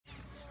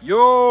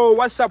Yo,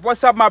 what's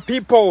up, my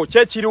people?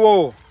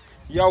 Chechiriwo.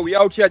 Yeah, we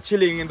out here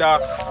chilling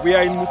we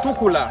are in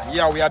Mutukula.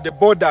 Yeah, we are at the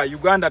border,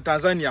 Uganda,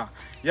 Tanzania.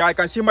 Yeah, I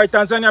can see my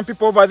Tanzanian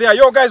people over there.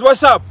 Yo, guys,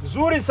 what's up?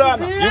 Zuri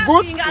sana. You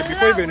good?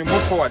 Before even we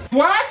move forward.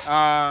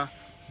 What?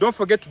 Don't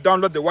forget to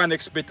download the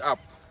 1xBet app.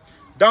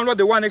 Download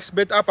the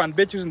 1xBet app and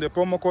bet using the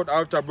promo code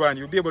AltaBrand.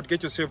 You'll be able to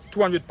get yourself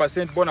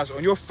 200% bonus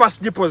on your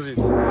first deposit.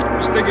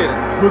 Just take it.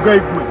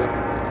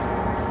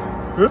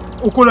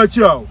 Ukola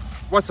chao.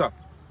 What's up?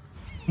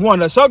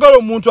 Mwana sagala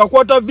omuntu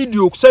akwata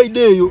video kuside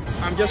eyo.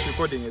 I'm just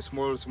recording a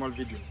small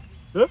video.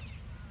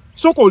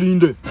 Soko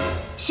linde.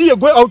 Siye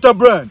gwe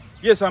AltaBrand.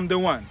 Yes, I'm the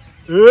one.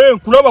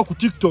 Nkulaba ku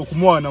TikTok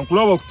mwana,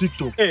 nkulaba ku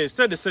TikTok.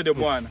 Steady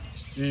mwana.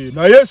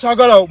 Naye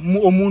sagala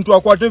omuntu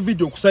akwata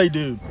video kuside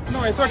eyo. No,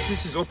 I thought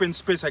this is open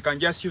space. I can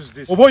just use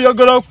this. Obo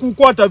yagala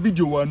kukwata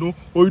video wano,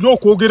 oyina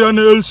okwogera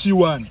ne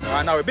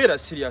LC1. Now a bit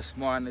serious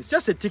man. It's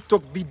just a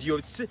TikTok video.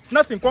 It's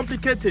nothing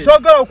complicated.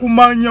 Sagala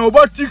kumanya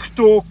oba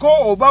TikTok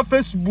oba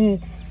Facebook.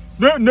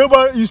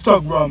 Never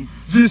Instagram.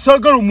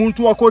 Zisagala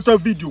omuntu akwata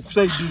video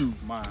kuside eyo.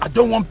 I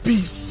don't want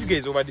peace. You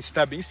guys over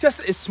disturbing. It's just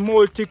a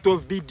small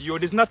TikTok video.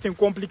 There's nothing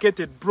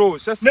complicated, bro.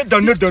 It's just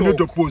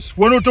Neda post.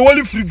 Wano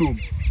tewali freedom.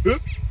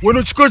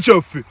 Wano chika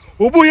chaffe.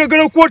 Obo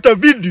yagala kukwata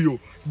video.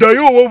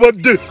 Dayo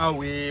obadde.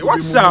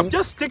 What's up?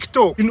 Just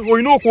TikTok.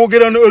 Oyina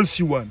okwogera ne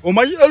LC1.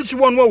 Omanyi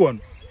LC1 wawano.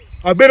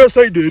 Abera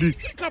side eri.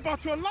 Think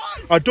about your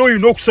life. Ate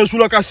oyina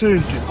okusasula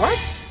kasente. What?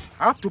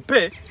 I have to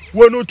pay?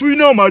 Wano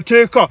tuyina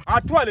amateeka.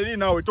 Atwale li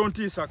nawe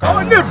tontiisa.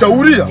 Nedda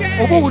wulira.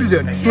 Oba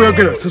wulira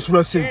toyagala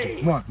sasula sente.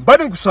 Mwana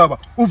mbadde nkusaba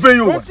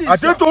uveeyo wa.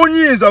 Ate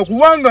tonyiiza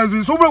kubanga nze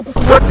nsobola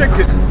kukuba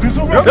teke.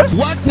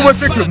 Kuba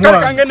teke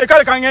mwana.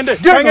 Kale kangende.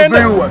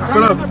 Uveeyo wa.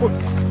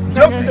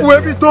 Nja kukuwa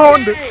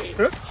ebitonde.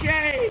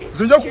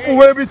 Nja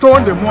kukuwa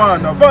ebitonde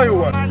mwana. Vaayo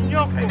wa.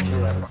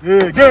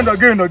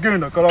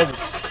 Genda kalabo.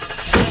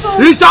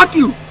 He shot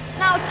you.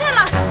 Now tell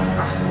us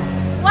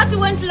what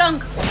went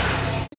wrong.